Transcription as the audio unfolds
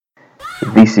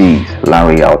This is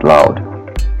Larry Out Loud.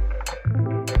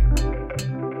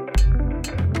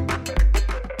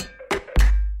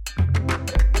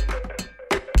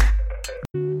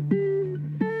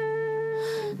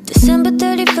 December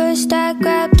 31st, I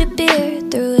grabbed a beer,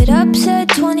 threw it up, said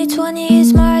 2020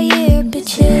 is my year,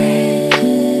 bitches.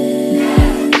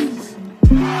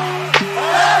 And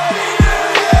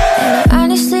I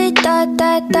honestly thought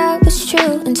that was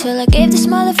true, until I gave this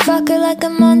motherfucker like a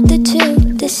month or two.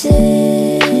 This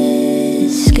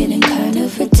is getting kind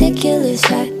of ridiculous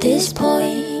at this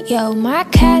point. Yo, my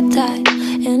cat died,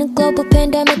 and a global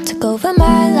pandemic took over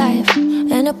my life.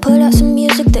 And I put out some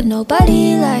music that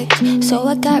nobody liked, so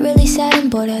I got really sad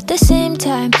and bored at the same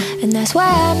time. And that's why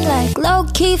I'm like,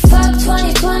 low-key, fuck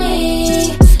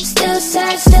 2020. Still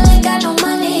sad, still ain't got no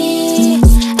money.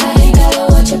 I ain't got a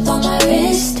watch up on my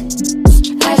wrist.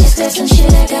 I just got some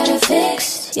shit I gotta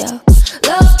fix, yo.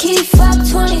 Low-key, fuck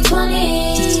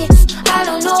 2020. I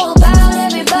don't know about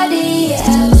everybody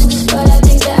else, but I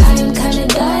think that I am kinda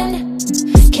done.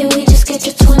 Can we just get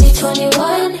to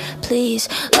 2021, please?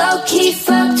 Low-key,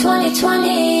 fuck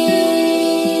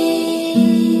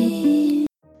 2020.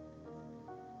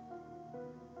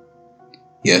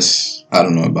 Yes, I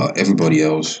don't know about everybody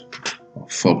else.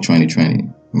 Fuck 2020.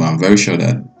 But I'm very sure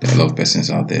that there are a lot of persons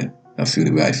out there that feel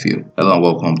the way I feel. Hello and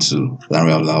welcome to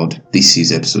Larry Out Loud. This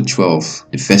is episode 12,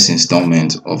 the first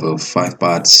installment of a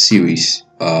 5-part series,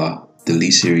 the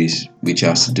Lee series, which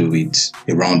has to do with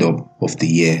a roundup of the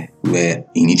year, where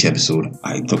in each episode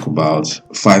I talk about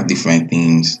 5 different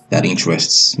things that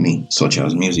interests me, such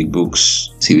as music, books,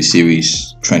 TV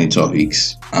series, trending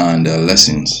topics, and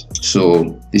lessons.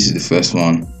 So this is the first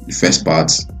one, the first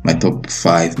part, my top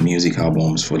 5 music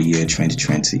albums for the year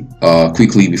 2020.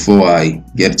 Quickly, before I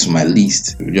get to my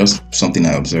list, just something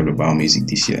I observed about music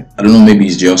this year. I don't know, maybe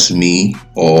it's just me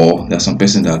or there's some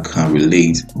person that can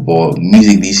relate, but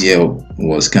music this year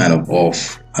was kind of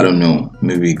off. I don't know,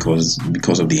 maybe because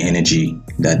of the energy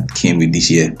that came with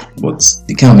this year, but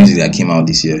the kind of music that came out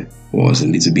this year was a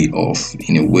little bit off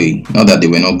in a way. Not that they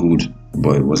were not good,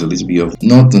 but it was a little bit off.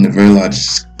 Not on a very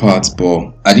large part,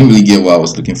 but I didn't really get what I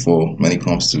was looking for when it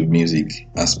comes to music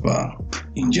as per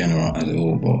in general as a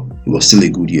whole, but it was still a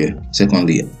good year.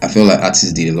 Secondly, I felt like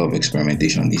artists did a lot of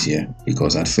experimentation this year,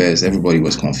 because at first everybody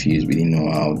was confused. We didn't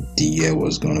know how the year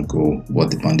was going to go,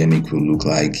 what the pandemic will look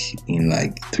like in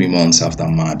like 3 months after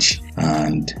March,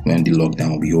 and when the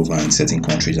lockdown will be over in certain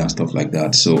countries and stuff like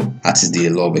that. So artists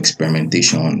did a lot of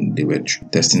experimentation. They were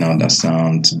testing out their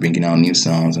sounds, bringing out new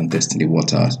sounds and testing the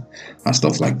waters and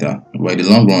stuff like that. But in the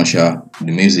long run,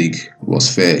 the music was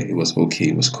fair, it was okay,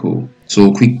 it was cool.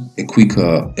 So a quick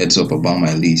heads up about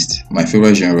my list. My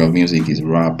favorite genre of music is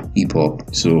rap, hip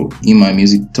hop. So in my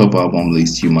music top album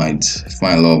list, you might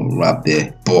find a lot of rap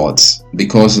there. But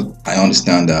because I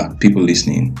understand that people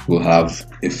listening will have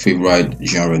a favorite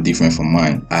genre different from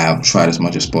mine, I have tried as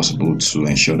much as possible to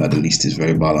ensure that the list is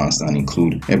very balanced and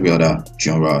include every other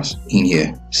genres in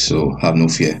here. So have no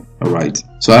fear. Alright,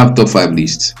 so I have top 5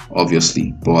 lists,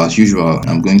 obviously, but as usual,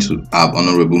 I'm going to have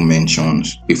honorable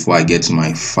mentions before I get to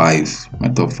my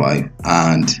top 5.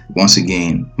 And once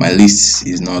again, my list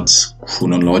is not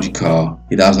chronological.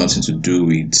 It has nothing to do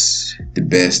with the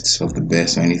best of the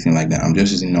best or anything like that. I'm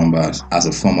just using numbers as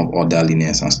a form of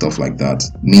orderliness and stuff like that,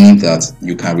 meaning that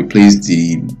you can replace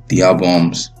the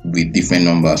albums with different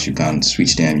numbers. You can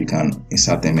switch them, you can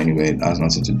insert them anywhere. It has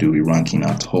nothing to do with ranking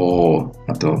at all.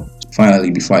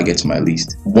 Finally, before I get to my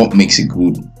list, what makes a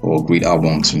good or great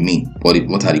album to me? What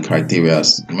are the criteria?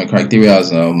 My criteria,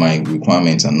 my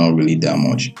requirements are not really that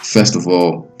much. First of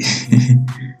all,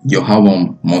 your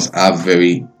album must have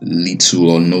very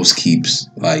little or no skips,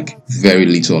 like very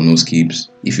little or no skips.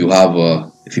 If you have a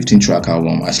 15-track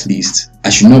album, at least I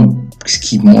should not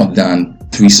skip more than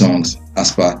 3 songs.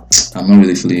 As per, I'm not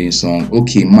really feeling a song.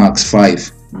 Okay, max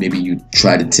 5. Maybe you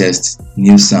try to test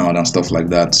new sound and stuff like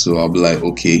that. So I'll be like,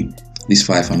 okay, these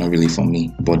 5 are not really for me.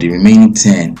 But the remaining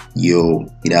 10,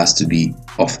 it has to be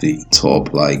off the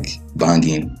top, like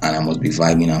banging, and I must be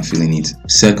vibing and feeling it.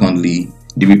 Secondly,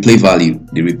 the replay value.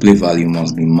 The replay value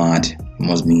must be mad. It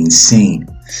must be insane.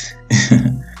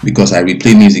 Because I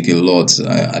replay music a lot,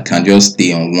 I can't just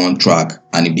stay on one track.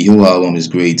 And if the whole album is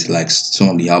great, like some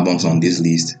of the albums on this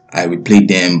list, I replay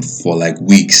them for like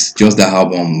weeks. Just that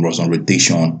album was on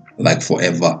rotation like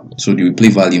forever. So the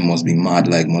replay value must be mad,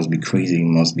 like must be crazy,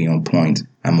 must be on point.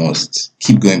 I must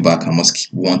keep going back. I must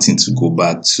keep wanting to go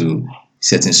back to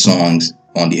certain songs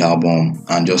on the album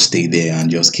and just stay there and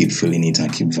just keep feeling it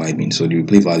and keep vibing. So the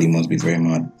replay value must be very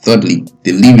mad. Thirdly,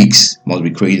 the lyrics must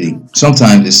be crazy.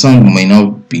 Sometimes the song may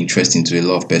not be interesting to a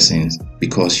lot of persons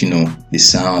because the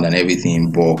sound and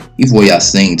everything, but if what you're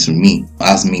saying to me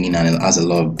has meaning and it has a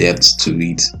lot of depth to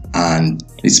it and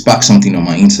it sparks something on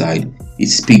my inside, it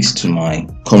speaks to my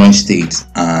current state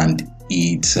and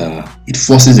it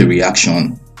forces a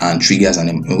reaction and triggers an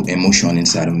emotion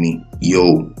inside of me,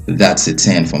 that's a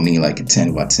 10 for me, like a 10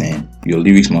 over 10. Your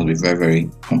lyrics must be very,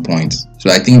 very on point. So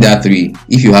I think that 3,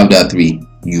 if you have that 3,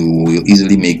 you will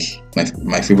easily make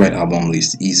my favorite album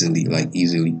list easily.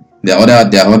 There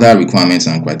are other requirements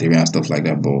and criteria and stuff like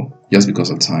that, but just because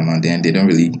of time, and then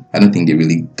I don't think they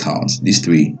really count. These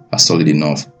 3 are solid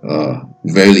enough.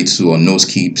 Very little or no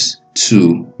skips.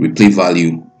 2, replay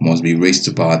value must be raised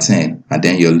to power 10, and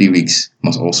then your lyrics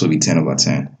must also be 10 over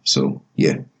 10. So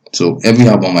yeah. So every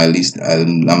album I'm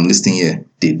listing here,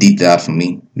 they did that for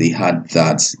me. They had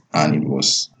that, and it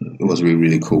was really,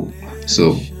 really cool.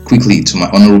 So quickly to my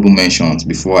honorable mentions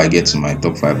before I get to my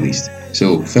top 5 list.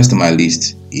 So first on my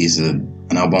list is an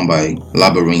album by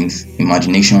Labyrinthe,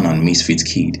 Imagination and Misfit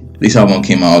Kid. This album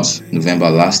came out November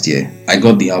last year. I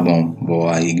got the album, but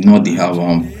I ignored the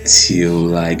album till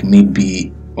like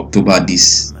maybe October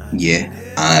this year,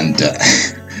 and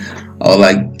I was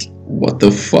like, what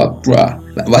the fuck, bruh?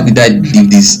 Like, why did I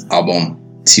leave this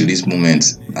album till this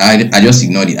moment? I just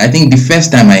ignored it. I think the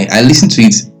first time I listened to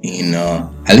it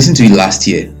I listened to it last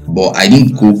year, but I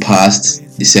didn't go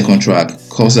past the second track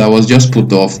because I was just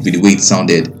put off with the way it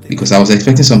sounded because I was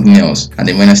expecting something else. And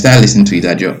then when I started listening to it,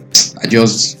 I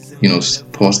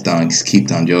just paused down,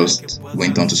 skipped, and just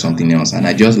went on to something else. And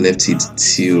I just left it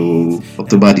till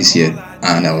October this year.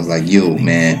 And I was like, yo,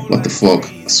 man, what the fuck?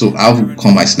 So how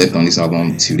come I slept on this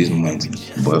album till this moment?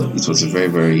 But it was a very,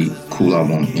 very cool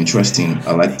album. Interesting.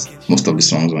 I liked most of the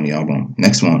songs on the album.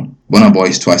 Next one, Burna Boy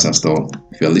is Twice as Tall.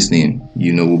 If you're listening,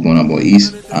 you know who Burna Boy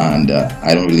is. And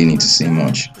I don't really need to say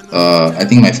much. I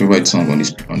think my favorite song on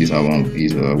this album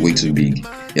is Way Too Big.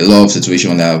 A lot of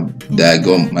situations that I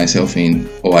got myself in,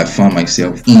 or I found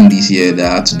myself in this year,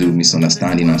 that had to do with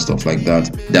misunderstanding and stuff like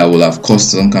that will have caused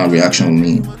some kind of reaction with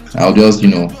me. I'll just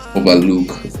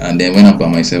overlook, and then when I'm by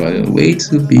myself, I go, way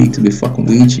too big to be fucking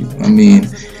with you. I mean,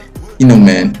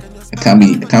 man, I can't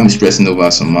be stressing over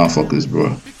some motherfuckers,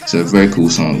 bro. It's a very cool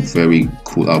song, very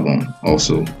cool album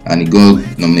also, and it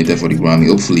got nominated for the Grammy.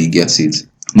 Hopefully he gets it.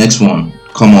 Next one,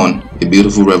 Come On, A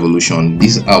Beautiful Revolution.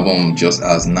 This album just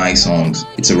has nice songs.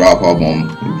 It's a rap album,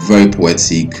 very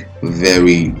poetic,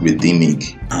 very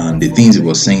rhythmic, and the things it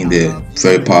was saying there,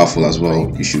 very powerful as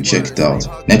well. You should check it out.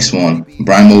 Next one,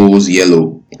 Brymo's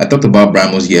Yellow. I talked about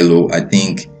Brymo's Yellow, I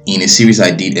think, in a series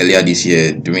I did earlier this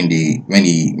year during when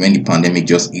the pandemic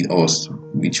just hit us,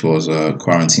 which was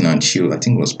Quarantine and Chill. I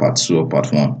think it was part 2 or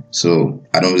part 1. So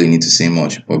I don't really need to say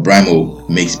much. But Brymo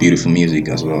makes beautiful music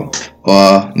as well.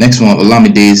 Next one,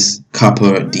 Olamide's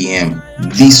Kappa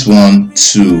DM. This one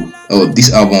too.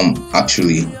 This album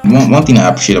actually. One thing I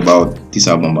appreciate about this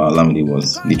album by Olamide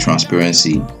was the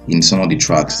transparency in some of the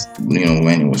tracks.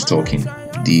 When he was talking,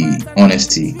 the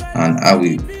honesty, and how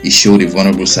he showed a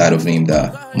vulnerable side of him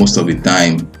that most of the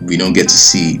time we don't get to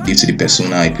see due to the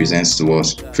persona he presents to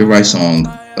us. Favorite song,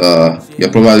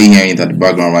 you're probably hearing it at the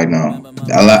background right now.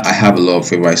 I have a lot of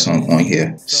favorite songs on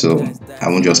here, so I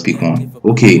won't just pick one.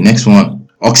 Okay, next one,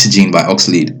 Oxygen by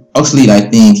Oxlade. Oxlade, I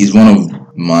think, is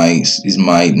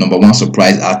my number 1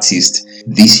 surprise artist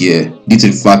this year, due to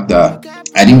the fact that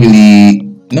I didn't really,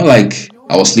 not like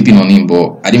I was sleeping on him,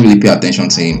 but I didn't really pay attention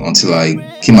to him until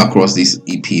I came across this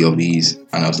EP of his,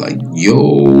 and I was like,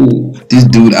 yo, this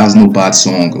dude has no bad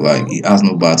song. Like, he has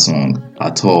no bad song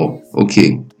at all.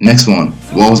 Okay, next one,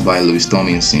 Walls by Louis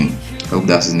Tomlinson. I hope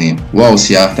that's his name. Walls,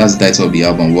 yeah, that's the title of the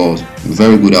album, Walls.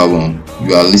 Very good album.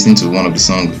 You are listening to one of the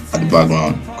songs at the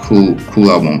background. Cool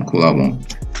album.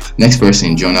 Next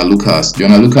person, Joyner Lucas.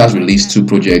 Joyner Lucas released 2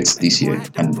 projects this year,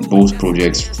 and both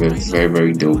projects were very,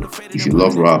 very dope. If you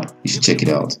love rap, you should check it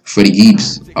out. Freddie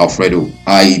Gibbs, Alfredo.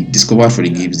 I discovered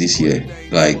Freddie Gibbs this year,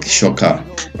 like, shocker.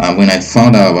 And when I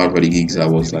found out about Freddie Gibbs, I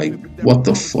was like, what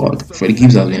the fuck? Freddie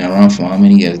Gibbs has been around for how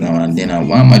many years now? And then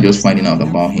why am I just finding out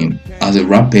about him? As a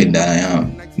rap head that I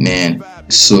am, man.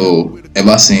 So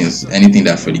ever since anything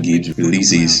that Freddie Gibbs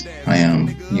releases, I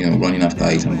am, running after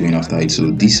it. I'm going after it.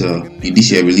 So this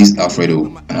year released Alfredo,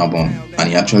 an album, and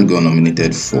he actually got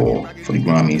nominated for the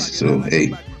Grammys. So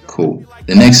hey, cool.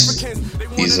 The next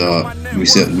is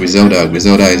Griselda.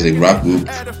 Griselda is a rap group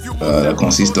that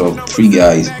consists of 3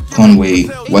 guys: Conway,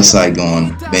 Westside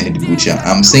Gun, Benny the Butcher.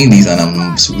 I'm saying this and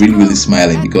I'm really, really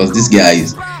smiling because these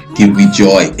guys give me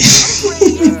joy.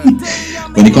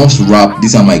 when it comes to rap,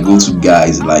 these are my go-to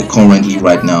guys. Like currently,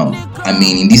 right now. I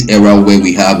mean, in this era where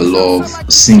we have a lot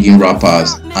of singing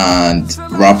rappers and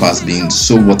rappers being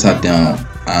so watered down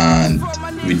and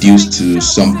reduced to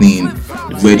something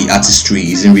where the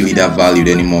artistry isn't really that valued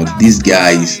anymore. These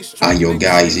guys are your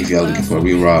guys if you are looking for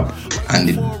real rap. And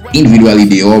individually,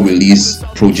 they all release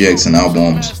projects and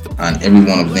albums, and every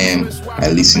one of them I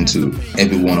listen to.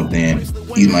 Every one of them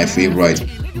is my favorite.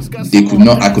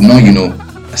 I could not,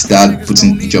 start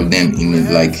putting each of them in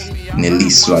a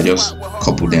list. So I just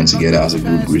coupled them together as a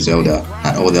group, Griselda,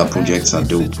 and all their projects are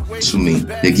dope to me.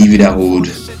 They give you that old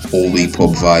hip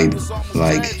hop vibe,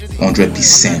 like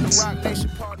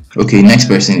 100%. Okay, next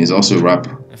person is also a rap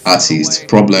artist,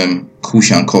 Problem,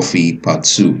 Kush and Coffee Part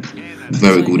 2.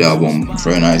 Very good album,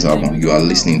 very nice album. You are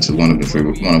listening to one of my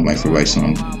favorite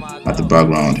songs at the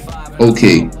background.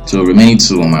 Okay, so remaining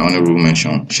two on my honorable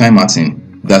mention, Shy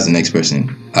Martin, that's the next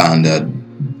person, and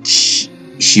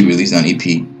she released an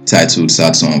EP titled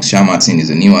Sad Songs. Shy Martin is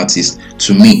a new artist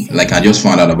to me. Like, I just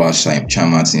found out about Shy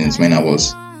Martin when I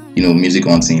was, music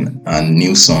hunting and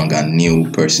new song and new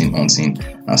person hunting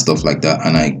and stuff like that,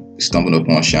 and I stumbled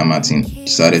upon Shy Martin,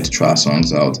 decided to try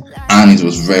songs out, and it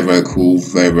was very, very cool,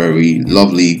 very, very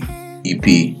lovely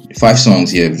EP. 5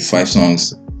 songs,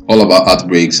 all about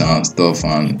heartbreaks and stuff,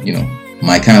 and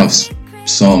my kind of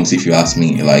songs, if you ask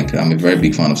me. Like, I'm a very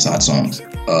big fan of sad songs,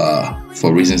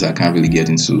 for reasons I can't really get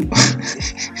into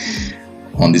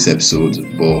on this episode,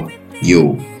 but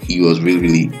he was really,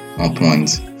 really on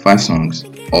point. 5 songs,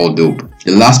 all dope.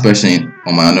 The last person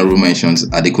on my honorable mentions,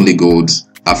 Adekunle Gold's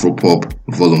Afropop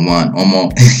Volume 1.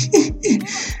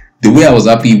 The way I was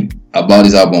happy about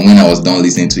this album when I was done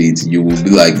listening to it, you will be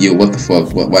like, what the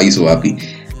fuck? Why are you so happy?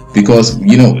 Because,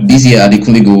 this year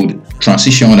Adekunle Gold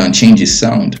transitioned and changed his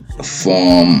sound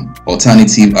from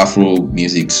alternative Afro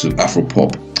music to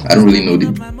Afropop. I don't really know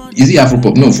is it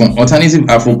Afropop? No, from alternative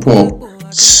Afropop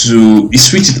to, he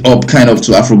switched it up kind of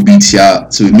to Afrobeat,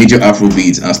 to major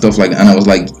Afrobeat and stuff like that. And I was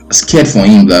like scared for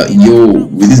him that,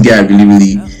 with this guy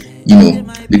really,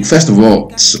 first of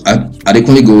all,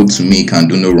 Adekunle Gold to me can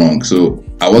do no wrong. So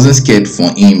I wasn't scared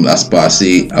for him as per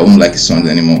say I won't like his songs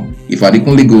anymore. If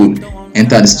Adekunle Gold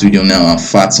enter the studio now and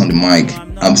farts on the mic,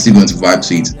 I'm still going to vibe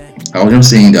to it. I was just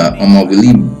saying that will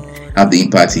he have the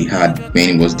impact he had when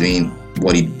he was doing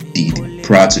what he did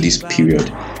prior to this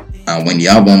period. And when the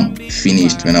album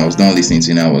finished, when I was done listening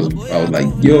to it, I was like,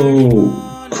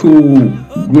 cool,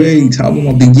 great, album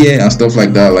of the year and stuff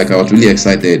like that. Like, I was really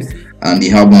excited, and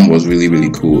the album was really, really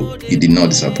cool. It did not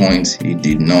disappoint.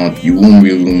 You won't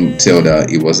really tell that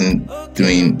it wasn't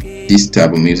doing this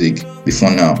type of music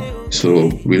before now. So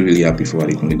really, really happy for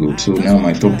Adekunle Gold. So now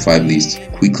my top 5 list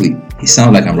quickly. It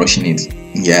sounds like I'm rushing it.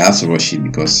 Yeah, I have to rush it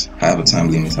because I have a time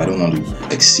limit. I don't want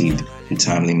to exceed the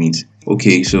time limit.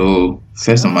 Okay, so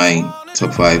first on my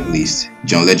top 5 list,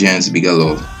 John Legend's Bigger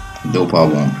Love. Dope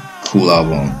album, cool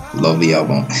album, lovely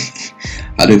album.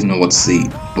 I don't even know what to say,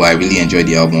 but I really enjoyed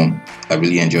the album. I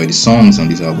really enjoyed the songs on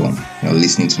this album.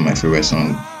 Listening to my favorite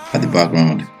song at the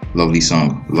background. Lovely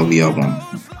song, lovely album.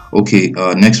 Okay,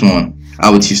 next one.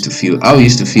 How It Used to Feel. How It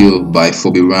Used to Feel by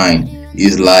Phoebe Ryan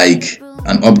is like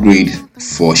an upgrade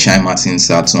for Shy Martin's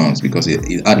sad songs, because it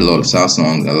had a lot of sad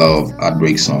songs, a lot of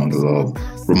heartbreak songs, a lot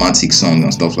of romantic songs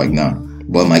and stuff like that.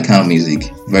 But my kind of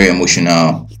music, very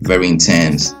emotional, very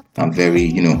intense, and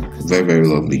very, very, very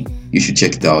lovely. You should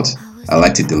check it out. I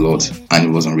liked it a lot, and it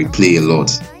was on replay a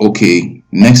lot. Okay,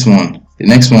 next one. The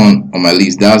next one on my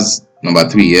list, that's number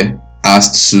 3,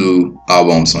 has 2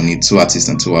 albums on it, 2 artists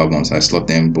and 2 albums. I slot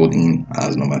them both in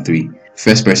as number 3.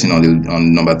 First person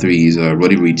on number 3 is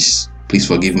Roddy Ricch, Please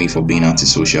Forgive Me for Being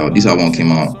Antisocial. This album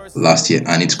came out last year,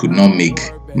 and it could not make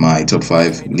my top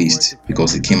 5 list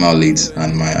because it came out late,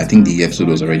 and I think the episode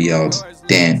was already out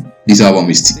then. This album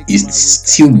is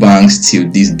still bangs till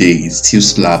this day. It still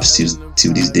slaps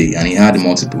till this day, and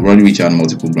Roddy Ricch had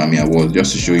multiple Grammy Awards,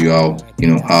 just to show you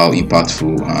how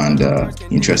impactful and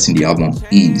interesting the album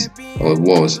is or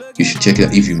was. You should check it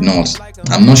out if you've not.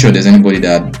 I'm not sure there's anybody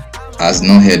that has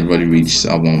not heard Roddy Ricch's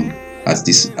album at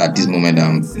this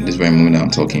very moment I'm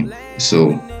talking.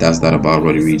 So that's that about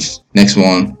Roddy Ricch. Next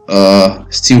one,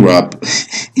 still rap.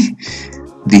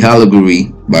 The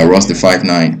Allegory by Ross the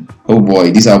 5'9". Oh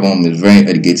boy, this album is very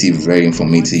educative, very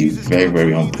informative, very,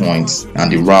 very on point,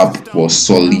 and the rap was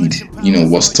solid,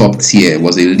 was top tier,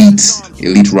 was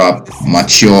elite rap,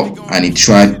 mature, and it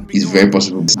tried its very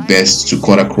possible best to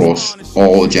cut across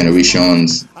all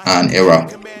generations and era.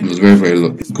 It was very, very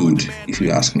good, if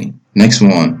you ask me. Next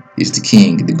one is the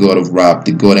king, the god of rap,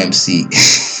 the god MC,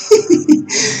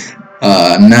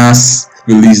 Nas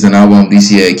released an album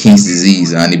this year, King's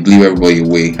Disease, and it blew everybody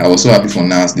away. I was so happy for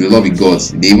Nas. The love he got.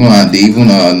 They even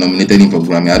nominated him for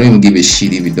Grammy. I don't even give a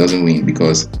shit if he doesn't win,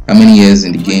 because how many years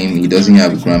in the game he doesn't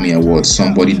have a Grammy award?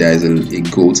 Somebody that is a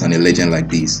GOAT and a legend like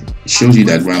this. It shows you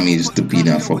that Grammy is stupid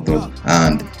and fucked up.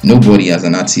 And nobody as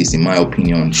an artist, in my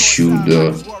opinion, should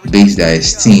base their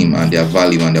esteem and their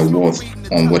value and their worth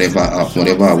on whatever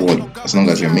award. As long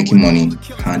as you're making money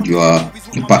and you are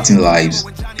impacting lives,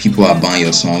 people are buying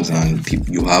your songs, and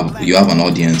you have an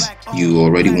audience, you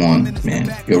already won,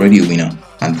 man. You're already a winner.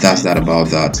 And that's that about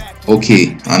that.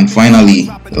 Okay, and finally,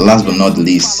 last but not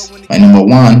least, my number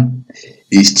one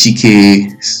is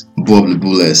Chike's Bubbly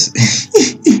Bullets.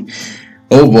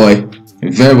 Oh boy,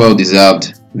 very well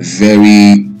deserved,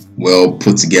 very well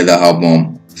put together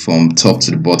album from top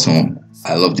to the bottom.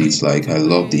 I loved it. I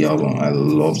loved the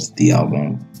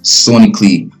album.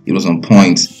 Sonically, it was on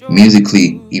point.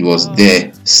 Musically, it was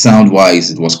there. Sound-wise,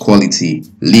 it was quality.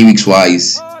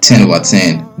 Lyrics-wise, 10 over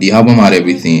 10. The album had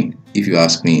everything, if you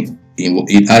ask me.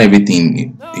 It had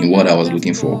everything in what I was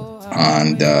looking for.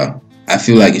 And I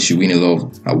feel like it should win a lot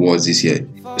of awards this year.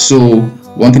 So,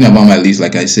 one thing about my list,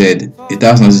 like I said, it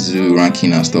has nothing to do with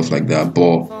ranking and stuff like that,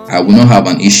 but I will not have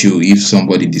an issue if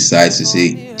somebody decides to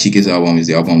say Chike's album is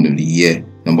the album of the year,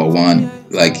 number one.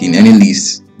 Like in any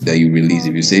list that you release,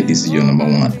 if you say this is your number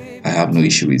one, I have no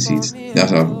issue with it.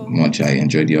 That's how much I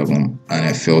enjoyed the album, and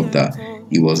I felt that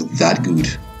it was that good.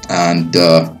 And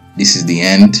this is the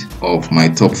end of my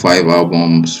top 5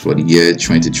 albums for the year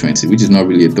 2020, which is not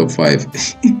really a top 5,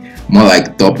 more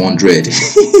like top 100.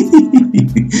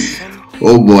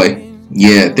 Oh boy,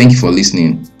 yeah, thank you for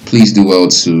listening. Please do well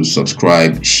to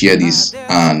subscribe, share this,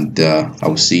 and I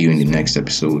will see you in the next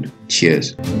episode.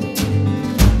 Cheers.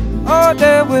 Oh,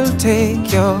 they will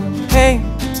take your pain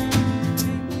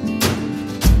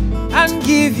and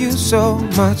give you so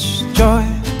much joy.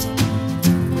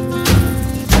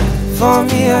 For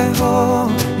me I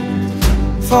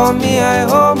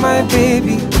hold my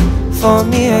baby. For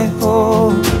me I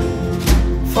hold.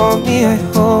 For me I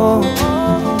hold.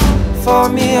 For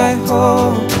me I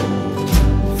hold.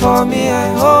 For me I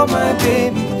hold my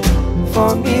baby.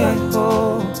 For me I hold.